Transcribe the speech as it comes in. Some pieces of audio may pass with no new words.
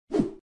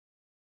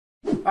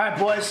Alright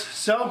boys,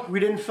 so we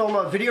didn't film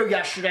a video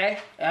yesterday,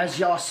 as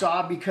y'all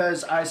saw,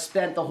 because I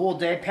spent the whole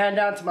day, pan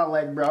down to my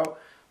leg, bro,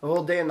 the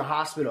whole day in the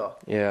hospital.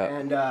 Yeah.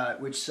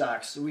 And, which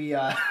sucks. We,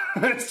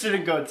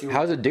 didn't go too well.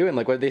 How's it doing?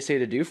 Like, what did they say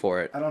to do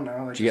for it? I don't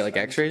know. Did you get, like,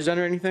 x-rays done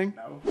or anything?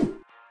 No.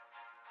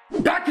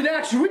 Back in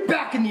action, we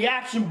back in the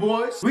action,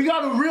 boys. We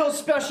got a real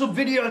special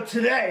video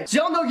today. So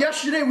y'all know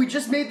yesterday we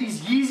just made these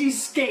Yeezy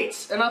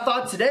skates, and I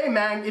thought today,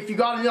 man, if you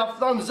got enough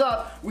thumbs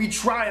up, we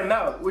try them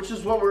out, which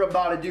is what we're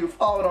about to do.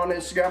 Follow it on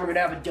Instagram. We're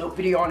gonna have a dope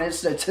video on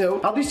Insta too.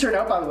 How'd these turn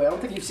out, by the way? I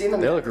don't think you've seen them.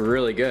 They look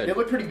really good. They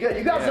look pretty good.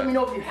 You guys let me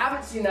know if you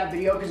haven't seen that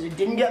video because it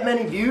didn't get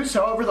many views.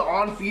 However, the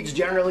on feeds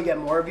generally get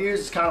more views.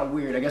 It's kind of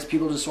weird. I guess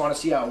people just want to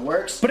see how it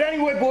works. But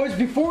anyway, boys,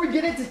 before we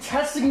get into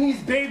testing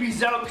these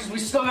babies out, because we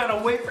still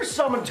gotta wait for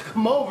someone to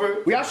come over,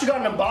 we actually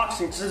got an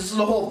unboxing, so this is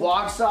a whole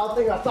vlog style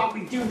thing. I thought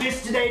we'd do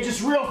this today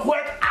just real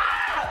quick.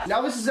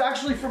 Now this is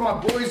actually for my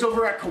boys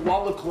over at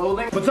Koala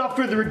Clothing. Without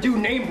further ado,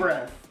 name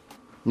brand.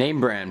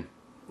 Name brand.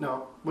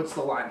 No, what's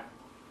the line?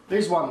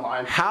 There's one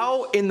line.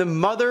 How in the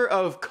mother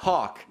of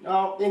cock?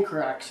 No,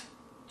 incorrect.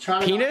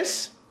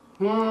 Penis?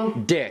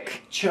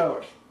 Dick.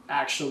 Chode,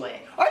 actually.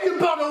 Are you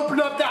about to open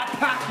up that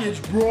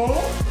package,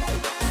 bro?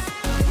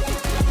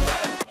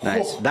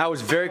 Nice. That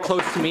was very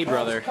close to me,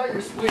 brother. Cut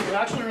your spleen. I'm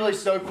actually really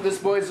stoked for this,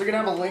 boys. They're gonna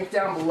have a link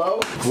down below.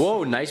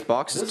 Whoa, nice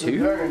boxes this too.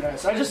 Is very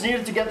nice. I just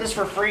needed to get this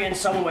for free in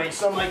some way,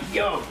 so I'm like,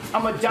 yo,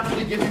 I'm gonna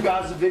definitely give you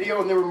guys a video,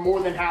 and they were more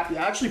than happy.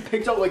 I actually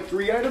picked up like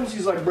 3 items.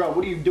 He's like, bro,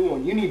 what are you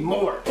doing? You need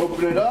more.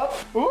 Open it up.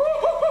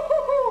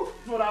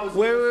 What I was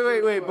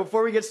wait.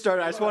 Before we get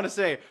started, I just want to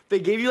say, they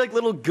gave you like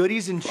little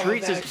goodies and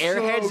treats. There's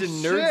airheads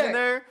and nerds in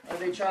there. Are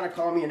they trying to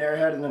call me an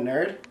airhead and a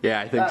nerd?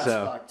 Yeah, I think so.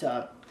 That's fucked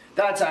up.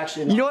 That's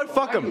actually not. You know what?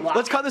 Fuck them.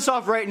 Let's cut this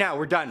off right now.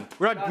 We're done.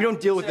 We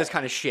don't deal with this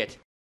kind of shit.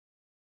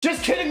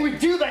 Just kidding, we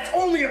do. That's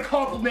only a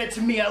compliment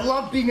to me. I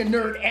love being a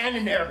nerd and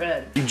an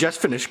airhead. You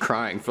just finished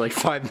crying for like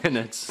 5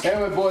 minutes.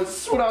 Anyway, boys,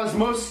 this is what I was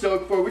most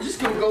stoked for. We're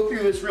just gonna go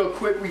through this real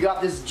quick. We got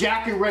this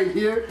jacket right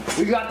here.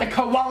 We got the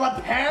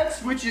koala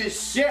pants, which is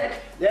sick.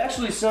 They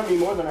actually sent me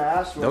more than I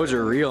asked for. Those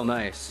are real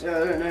nice. Yeah,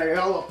 they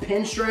got a little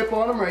pinstripe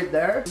on them right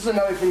there. This is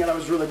another thing that I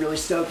was really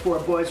stoked for,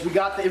 boys. We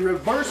got the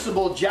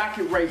reversible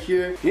jacket right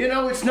here. You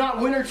know, it's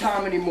not winter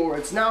time anymore.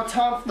 It's now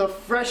time for the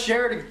fresh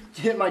air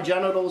to hit my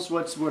genitals.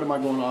 What am I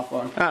going off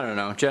on? I don't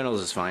know.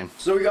 Genitals is fine.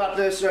 So we got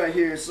this right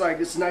here. It's like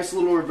this nice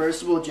little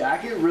reversible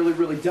jacket.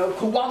 Really dope.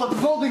 Koala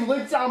Clothing,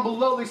 link down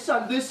below. They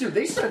sent this here.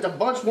 They sent a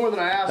bunch more than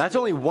I asked. That's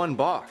only one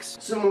box.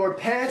 Some more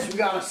pants. We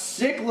got a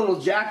sick little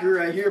jacket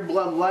right here.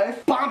 Blood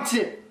Life.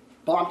 Bompton.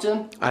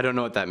 I don't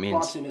know what that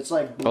means. Bompton, it's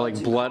like blood. Oh,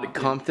 like blood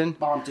Compton?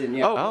 Bompton,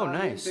 yeah. Oh,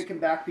 nice. Kicking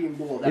back being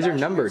cool. These are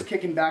numbered.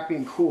 Kicking back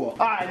being cool.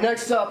 Alright,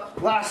 next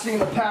up, last thing in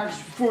the package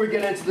before we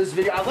get into this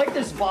video. I like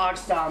this vlog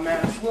style,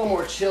 man. It's a little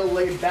more chill,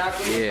 laid back.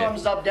 Leave a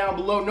thumbs up down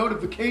below.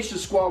 Notification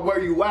squad,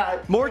 where you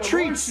at? More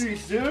treats. More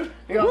treats, dude.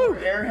 We got more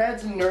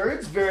airheads and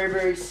nerds.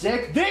 Very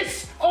sick.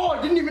 This! Oh,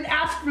 I didn't even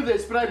ask for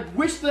this, but I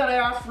wish that I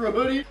asked for a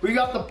hoodie. We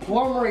got the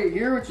plum right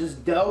here, which is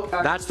dope.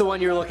 That's the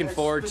one you're looking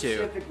forward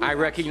to. I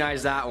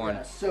recognize that one.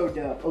 Yeah, so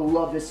dope. I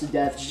love this to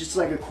death. It's just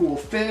like a cool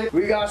fit.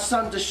 We got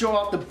something to show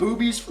off the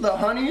boobies for the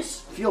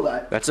honeys. Feel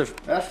that.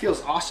 That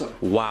feels awesome.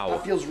 Wow.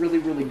 That feels really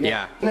good.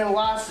 Yeah. And then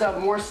last up,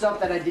 more stuff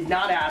that I did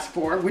not ask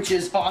for, which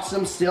is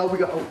awesome still. We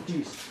got, oh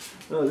jeez.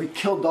 We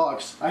killed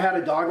dogs. I had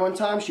a dog one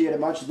time. She ate a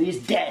bunch of these.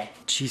 Dead.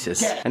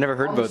 Jesus. Dead. I never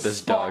heard about this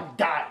dog.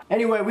 Died.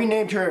 Anyway, we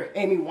named her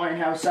Amy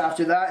Winehouse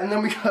after that. And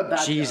then we got a bad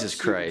joke. Jesus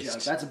Christ.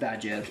 Joke. That's a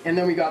bad joke. And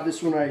then we got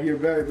this one right here.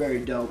 Very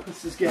dope.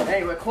 This is good.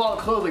 Anyway,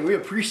 Koala Clothing, we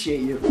appreciate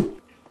you.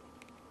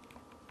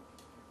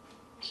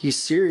 He's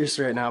serious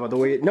right now, by the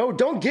way. No,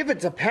 don't give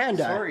it to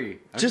Panda. Sorry.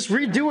 Just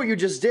redo what you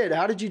just did.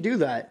 How did you do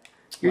that?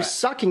 You're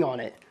sucking on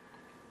it.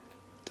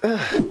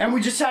 Ugh. And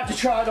we just have to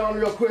try it on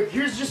real quick.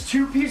 Here's just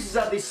 2 pieces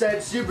that they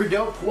said. Super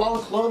dope. Koala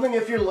Clothing,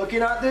 if you're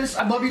looking at this,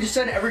 I'd love you to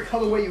send every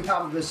colorway you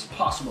have of this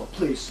possible,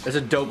 please. It's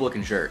a dope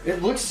looking shirt.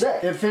 It looks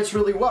sick. It fits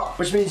really well,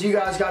 which means you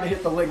guys gotta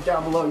hit the link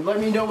down below. Let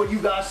me know what you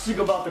guys think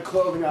about the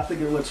clothing. I think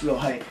it looks real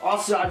hype.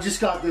 Also, I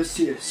just got this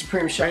here.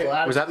 Supreme Shuffle.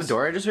 Right, was that the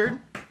door I just heard?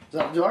 Is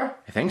that the door?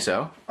 I think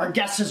so. Our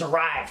guest has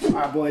arrived.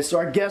 Alright boys, so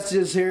our guest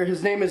is here.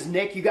 His name is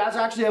Nick. You guys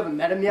actually haven't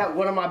met him yet.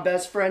 One of my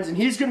best friends. And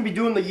he's going to be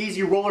doing the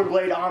Yeezy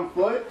rollerblade on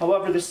foot.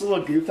 However, this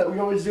little goof that we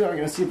always do, I'm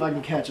going to see if I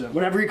can catch him.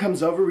 Whenever he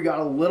comes over, we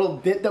got a little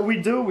bit that we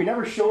do. We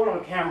never show it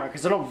on camera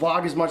because I don't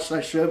vlog as much as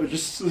I should. But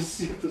just let's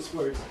see if this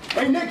works.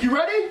 Hey Nick, you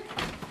ready?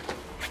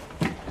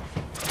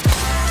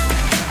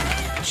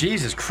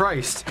 Jesus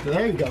Christ.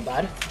 There you go,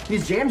 bud.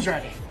 He's James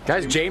ready.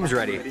 Guys, James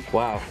ready.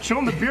 Wow. Show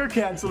him the beer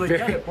can so they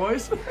get it,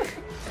 boys.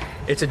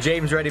 It's a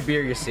James ready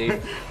beer, you see.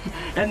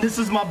 And this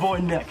is my boy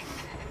Nick.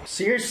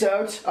 So you're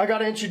soaked. I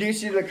gotta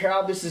introduce you to the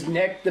crowd. This is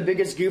Nick, the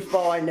biggest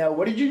goofball I know.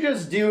 What did you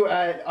just do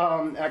at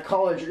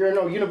college, or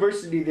no,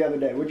 university the other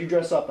day? What'd you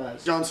dress up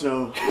as? Jon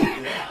Snow.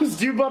 This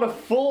dude bought a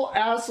full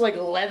ass like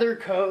leather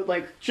coat,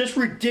 like just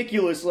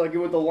ridiculous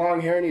looking with the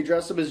long hair, and he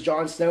dressed up as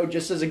Jon Snow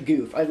just as a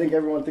goof. I think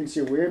everyone thinks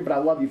you're weird, but I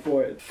love you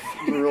for it.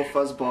 I'm a real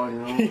fuzzball, you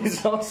know.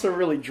 He's also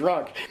really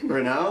drunk.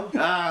 Right now?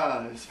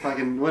 It's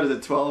fucking, what is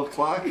it, 12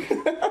 o'clock?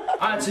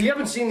 Alright, so you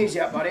haven't seen these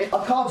yet, buddy.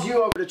 I called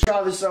you over to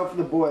try this out for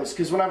the boys,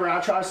 because whenever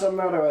I try something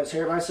out, I always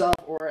hurt myself,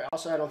 or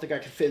also I don't think I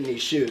can fit in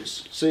these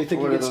shoes. So you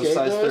think you can skate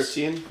size those?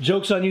 13?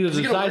 Joke's on you,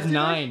 there's a size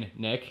 9,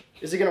 Nick.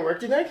 Is it gonna work,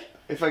 do you think?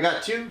 If I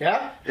got 2,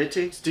 yeah, it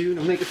takes 2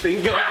 to make a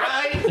thing go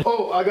right.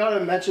 Oh, I gotta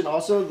mention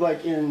also,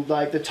 like in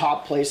like the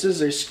top places,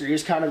 there's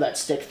screws kind of that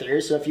stick through.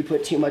 So if you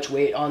put too much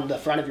weight on the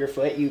front of your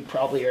foot, you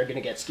probably are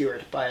gonna get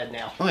skewered by a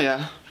nail. Oh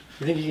yeah.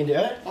 You think you can do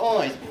it?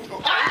 Oh,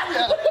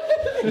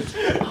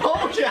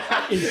 Oh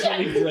yeah!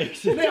 Instantly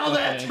breaks it. Nail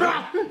that!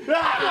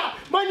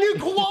 My new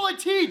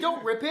quality!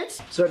 Don't rip it!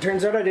 So it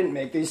turns out I didn't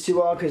make these too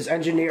well because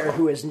engineer,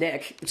 who is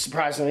Nick,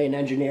 surprisingly an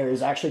engineer,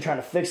 is actually trying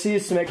to fix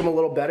these to make them a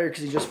little better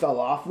because he just fell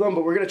off them.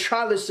 But we're gonna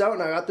try this out,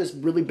 and I got this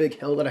really big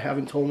hill that I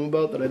haven't told him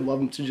about that I'd love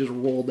him to just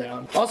roll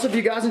down. Also, if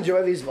you guys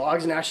enjoy these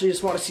vlogs and actually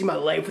just want to see my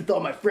life with all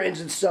my friends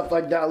and stuff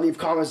like that, leave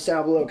comments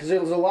down below because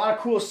there's a lot of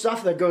cool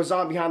stuff that goes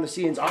on behind the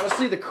scenes.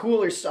 Honestly, the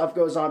cooler stuff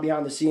goes on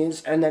behind the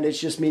scenes, and then it's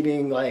just me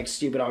being like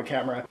stupid on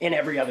camera in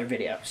every other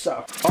video.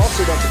 So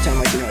also don't pretend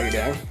like you know what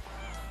you're doing.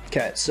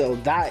 Okay, so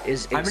that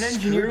is a I'm an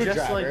engineer just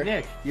screwdriver. like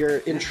Nick. You're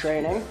in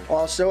training.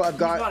 Also, I've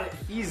got...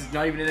 He's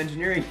not even in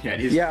engineering yet.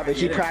 Yeah, but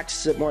he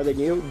practices it more than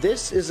you.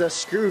 This is a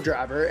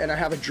screwdriver, and I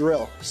have a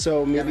drill.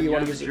 So maybe you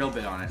want to use a drill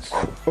bit on it.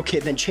 Okay,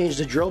 then change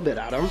the drill bit,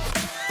 Adam.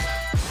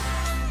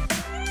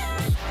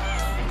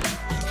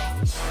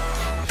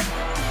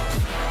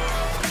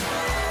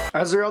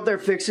 As they're out there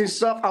fixing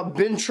stuff, I've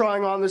been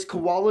trying on this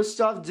koala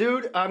stuff,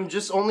 dude. I'm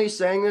just only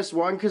saying this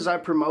one because I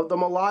promote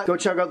them a lot. Go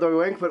check out their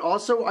link, but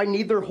also I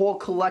need their whole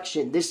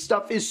collection. This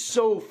stuff is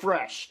so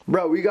fresh.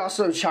 Bro, we got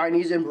some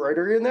Chinese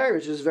embroidery in there,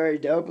 which is very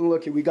dope. And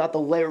look, we got the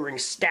layering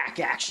stack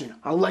action.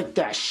 I like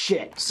that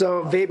shit.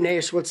 So, Vape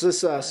Nation, what's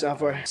this stand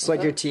for? It's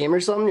like your team or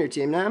something? Your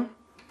team name?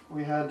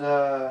 We had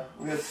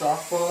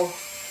softball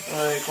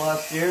like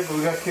last year, but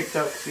we got kicked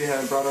out because we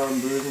had brought our own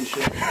booze and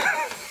shit.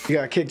 You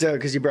got kicked out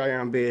because you brought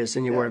your own beers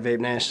and you wore a Vape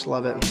Nash.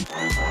 Love it.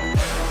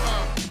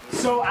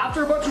 So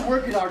after a bunch of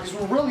working out, because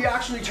we're really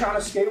actually trying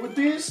to skate with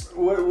these,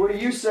 what do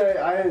you say?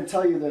 I didn't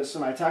tell you this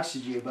when I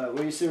texted you, but what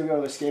do you say we go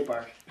to the skate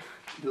park?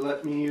 You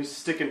let me use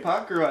stick and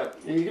puck or what?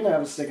 Yeah, you're gonna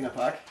have a stick and a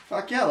puck.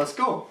 Fuck yeah, let's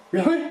go.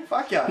 Really?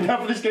 Fuck yeah. You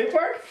have for the skate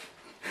park?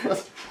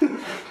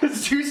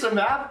 Let's do some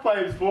half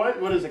pipes, boy.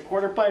 What is it,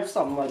 quarter pipes?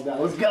 Something like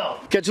that. Let's go.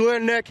 Catch you later,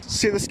 Nick.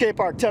 See you at the skate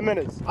park, 10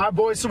 minutes. All right,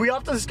 boys, so we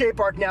off to the skate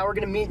park now. We're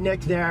gonna meet Nick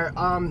there.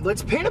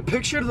 Let's paint a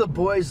picture to the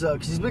boys, though,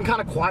 because he's been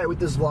kind of quiet with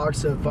this vlog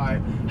so far.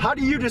 How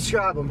do you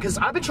describe him? Because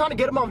I've been trying to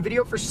get him on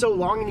video for so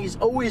long, and he's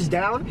always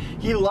down.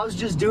 He loves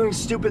just doing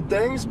stupid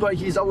things, but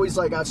he's always,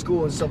 like, at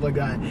school and stuff like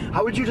that.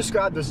 How would you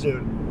describe this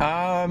dude?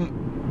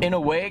 In a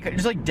way,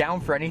 just like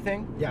down for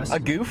anything. Yes. A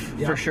goof,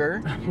 yeah. for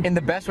sure. In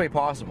the best way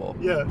possible.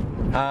 Yeah.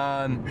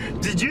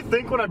 Did you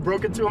think when I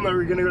broke it to him that we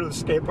were gonna go to the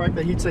skate park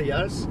that he'd say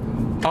yes?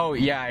 Oh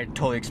yeah, I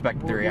totally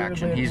expected the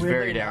reaction. He's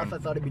very down. I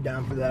thought he'd be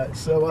down for that.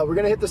 So we're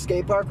gonna hit the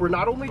skate park. We're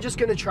not only just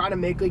gonna try to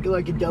make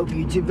like a dope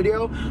YouTube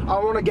video. I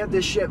want to get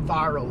this shit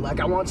viral. Like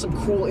I want some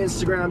cool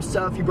Instagram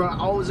stuff. He brought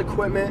all his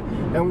equipment,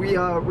 and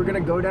we're gonna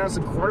go down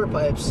some quarter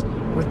pipes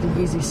with the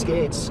Yeezy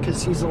skates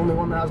because he's the only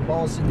one that has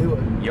balls to do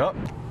it. Yup.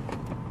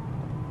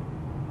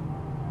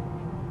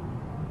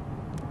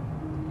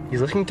 He's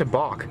listening to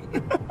Bach.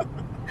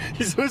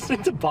 He's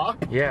listening to Bach?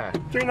 Yeah.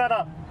 Turn that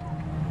up.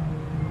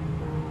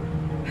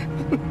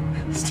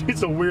 This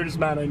dude's the weirdest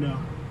man I know.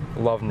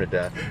 Love him to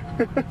death.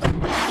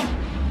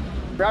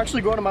 We're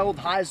actually going to my old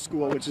high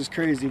school, which is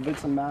crazy.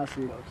 Vince and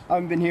Massey. I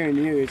haven't been here in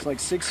years. Like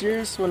 6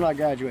 years? When did I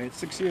graduate?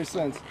 6 years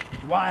since.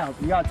 Wild.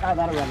 You gotta tie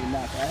that around your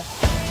neck,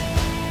 right?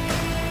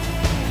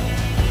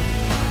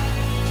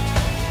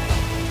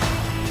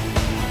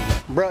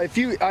 Bro,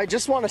 I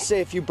just want to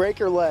say, if you break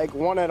your leg,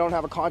 one, I don't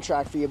have a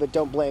contract for you, but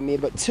don't blame me,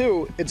 but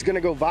two, it's gonna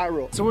go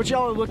viral. So what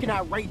y'all are looking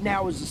at right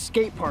now is a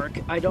skate park.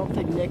 I don't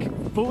think Nick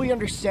fully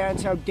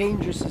understands how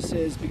dangerous this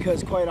is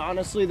because quite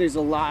honestly, there's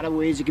a lot of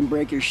ways you can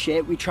break your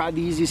shit. We tried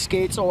the Yeezy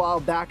skates a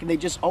while back and they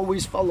just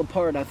always fell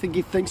apart. I think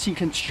he thinks he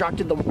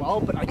constructed them well,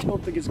 but I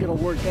don't think it's gonna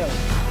work out.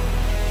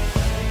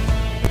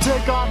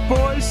 Take off,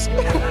 boys!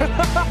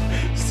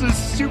 This is the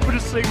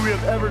stupidest thing we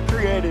have ever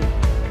created.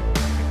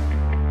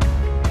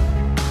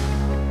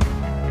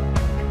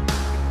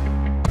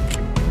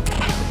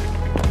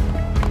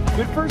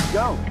 Good first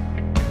go.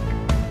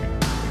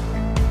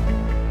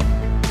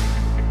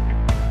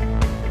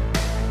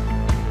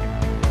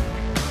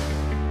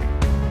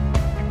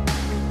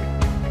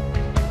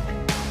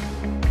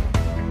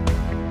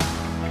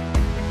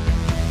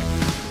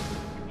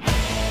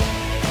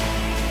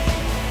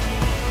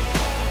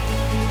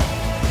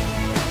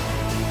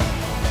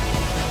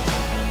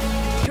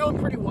 Doing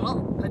pretty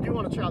well. I do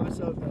want to try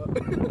this out though.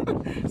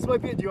 This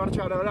might be it. Do you want to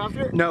try it out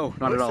after? No,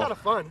 not at all. It's kind of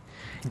fun.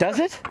 Does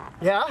it?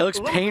 Yeah. It looks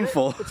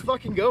painful. Let's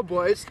fucking go,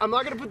 boys. I'm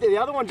not gonna put the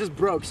other one just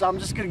broke, so I'm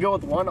just gonna go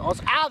with one.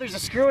 Also, there's a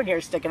screw in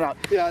here sticking out.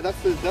 Yeah, that's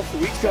the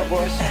weak spot,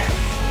 boys.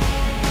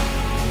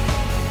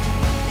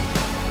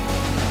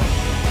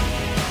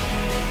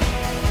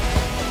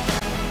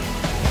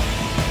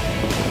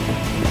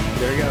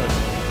 There he goes.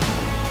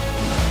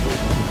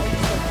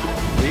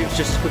 Leaves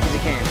just as quick as he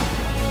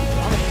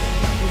can.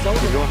 It's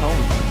over. We're going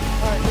home.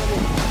 Alright, ready?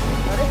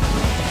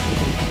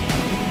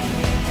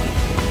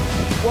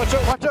 Watch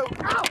out, watch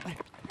out. Ow!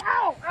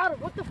 Ow! Adam,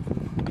 what the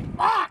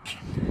fuck?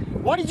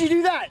 Why did you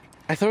do that?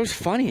 I thought it was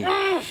funny.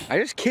 I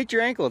just kicked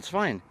your ankle, it's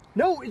fine.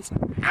 No, it's...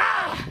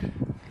 Ah!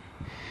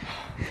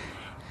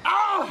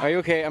 Ah! Are you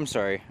okay? I'm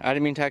sorry. I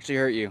didn't mean to actually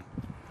hurt you.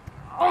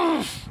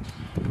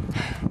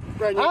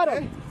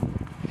 Adam!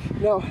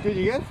 No. Dude,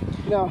 you good?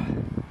 No.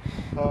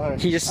 Oh,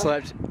 He just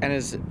slept and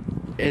his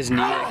knee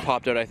like,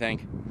 popped out, I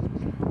think.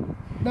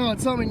 No,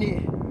 it's not my knee.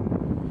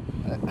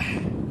 I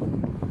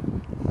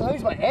think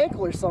it's my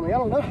ankle or something. I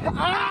don't know.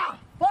 Ah!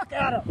 Fuck,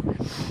 Adam!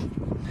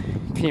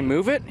 Can you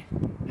move it?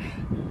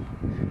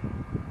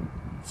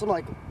 It's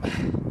like...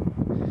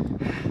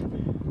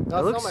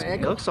 That's not my It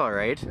ankle. looks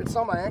alright. It's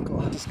not my ankle.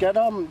 Just get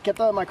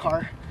my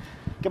car.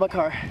 Get my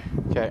car.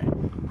 Okay.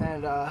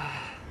 And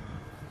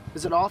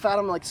is it off,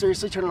 Adam? Like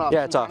seriously, turn it off.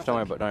 Yeah, it's off. Don't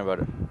worry about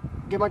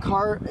it. Get my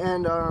car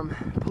and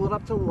pull it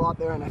up to the lot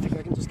there, and I think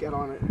I can just get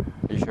on it.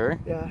 Are you sure?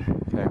 Yeah.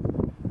 Okay.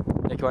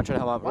 Nick, you want to try to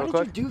help out Why real did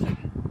quick? you do that?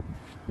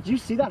 Did you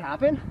see that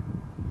happen?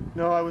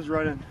 No, I was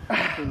running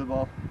after the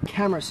ball.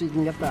 Camera so you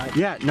can get that.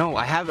 Yeah, no,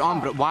 I have it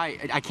on, but why?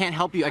 I can't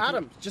help you.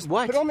 Adam, just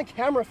what? put on the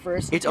camera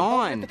first. It's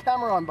on. Put the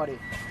camera on, buddy.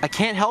 I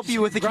can't help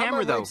you with the Grab camera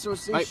my though. leg so it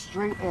stays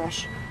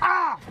straight-ish.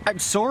 Ah! I'm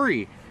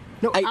sorry.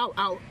 No, ow,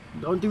 ow.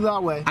 Don't do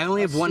that way. I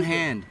only have That's one stupid.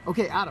 hand.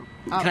 Okay, Adam.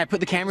 Can I put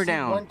the camera This is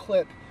down? One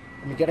clip.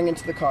 I'm getting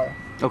into the car.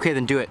 Okay,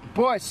 then do it.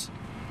 Boys,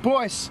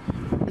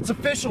 it's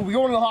official. We're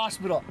going to the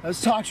hospital.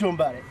 Let's talk to him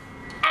about it.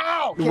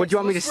 Ow! What do you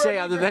want me to Let's say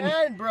rub other your than-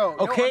 hand, bro.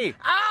 Okay. No,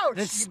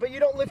 ouch! But you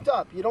don't lift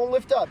up. You don't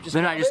lift up. Just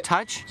Then I grab just it.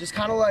 touch? Just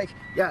kind of like,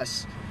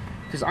 yes.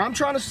 Because I'm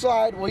trying to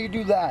slide while you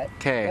do that.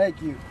 Okay.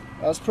 Thank you.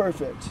 That was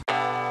perfect.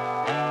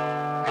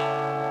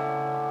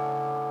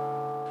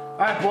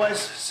 Alright boys,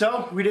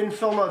 so we didn't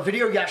film a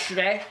video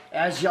yesterday,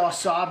 as y'all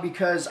saw,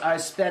 because I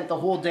spent the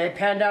whole day,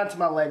 pan down to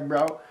my leg,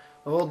 bro,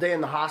 the whole day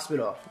in the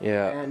hospital.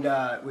 Yeah.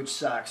 And, which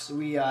sucks.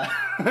 We,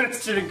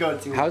 didn't go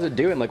too How's it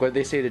doing? Like, what did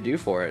they say to do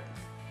for it?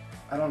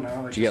 I don't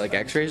know. Did you get like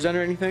x-rays done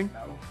or anything?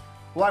 No.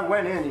 Well, I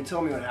went in, he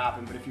told me what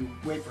happened, but if you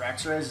wait for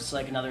x-rays, it's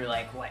like another,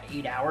 like, what,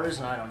 8 hours?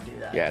 And I don't do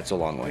that. Yeah, it's a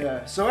long way.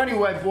 Yeah, so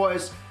anyway,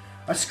 boys,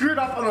 I screwed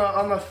up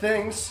on the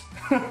things.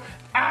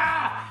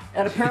 Ah!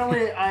 And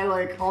apparently I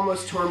like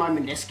almost tore my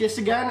meniscus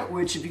again,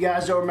 which if you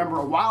guys don't remember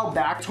a while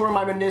back, tore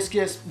my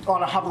meniscus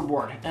on a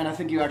hoverboard. And I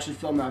think you actually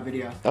filmed that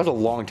video. That was a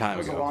long time It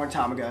was ago. a long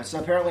time ago. So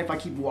apparently if I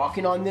keep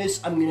walking on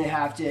this, I'm gonna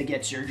have to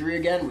get surgery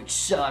again, which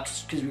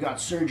sucks because we got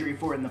surgery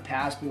for it in the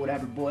past, but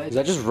whatever, boys. Is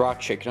that just raw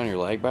chicken on your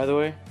leg, by the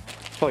way?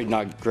 It's probably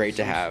not great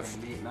to have.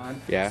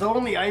 Yeah. It's the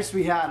only ice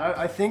we had.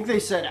 I think they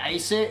said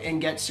ice it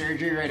and get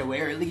surgery right away,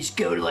 or at least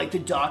go to like the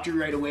doctor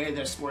right away,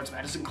 the sports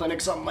medicine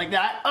clinic, something like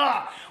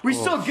that. We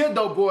still good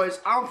though, boys.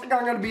 I don't think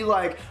I'm gonna be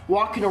like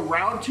walking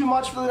around too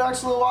much for the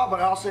next little while, but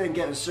I also didn't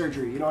get a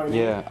surgery. You know what I mean?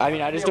 Yeah. I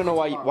mean, I just don't know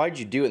why'd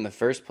you do it in the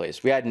first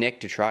place? We had Nick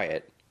to try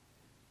it.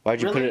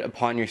 Why'd you put Really? it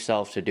upon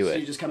yourself to do So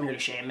it? you just come here to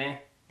shame me?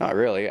 Not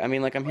really. I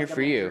mean, like I'm here Like,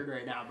 for I'm you. injured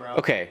right now, bro.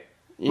 Okay.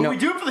 You But know, we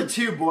do it for the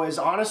two boys,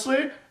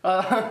 honestly.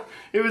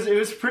 It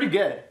was pretty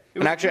good.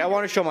 and actually, I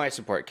want to show my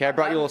support. Okay, I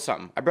brought you a little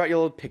something. I brought you a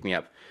little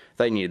pick-me-up.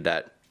 Thought you needed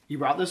that. You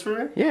brought this for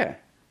me? Yeah.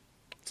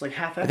 It's like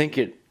half I empty. think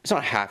it's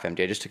not half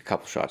empty. I just took a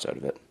couple shots out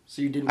of it.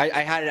 So you didn't. I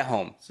had it at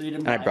home. So you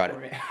didn't and I buy brought it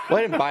for it. me. Well,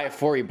 I didn't buy it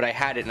for you, but I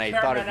had it and I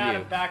thought of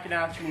you. Back in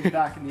action. He's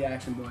back in the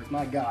action, boys.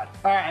 My God.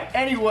 All right.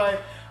 Anyway,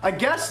 I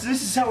guess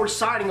this is how we're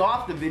signing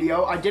off the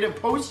video. I didn't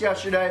post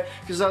yesterday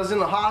because I was in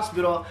the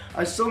hospital.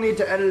 I still need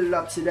to edit it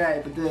up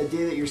today, but the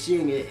day that you're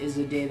seeing it is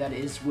the day that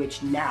is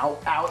which now.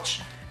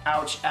 Ouch.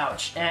 Ouch,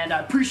 ouch. And I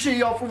appreciate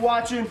y'all for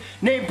watching.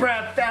 Nate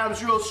Brad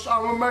Founds, real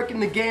strong. We're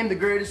marking the game the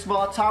greatest of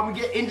all time. We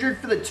get injured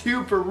for the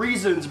tube for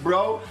reasons,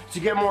 bro, to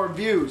get more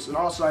views. And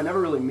also, I never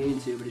really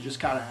mean to, but it just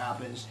kind of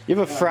happens. You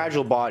have a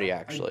fragile body,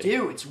 actually. I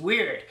do, it's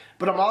weird.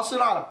 But I'm also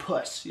not a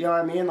puss, you know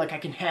what I mean? Like, I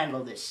can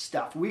handle this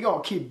stuff. We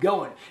gonna keep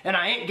going. And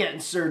I ain't getting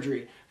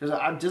surgery.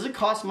 Does it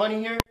cost money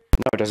here?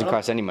 No, it doesn't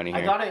cost any money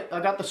here. I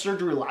got the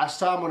surgery last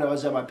time when I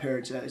was at my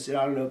parents' house. And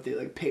I don't know if they,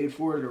 like, paid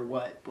for it or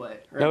what,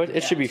 but... No,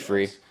 it should be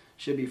free.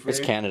 Should be free. It's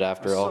Canada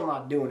after all. I'm still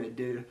not doing it,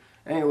 dude.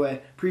 Anyway,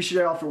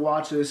 appreciate y'all for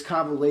watching. It's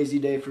kind of a lazy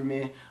day for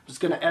me. I'm just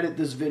gonna edit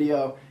this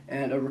video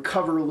and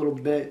recover a little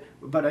bit,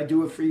 but I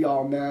do it for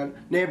y'all, man.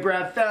 Nate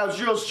Brad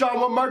Founds, real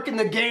strong. We're marking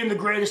the game the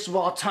greatest of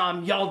all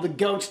time. Y'all the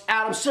goats.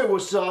 Adam, say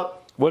what's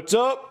up. What's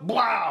up?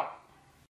 Wow.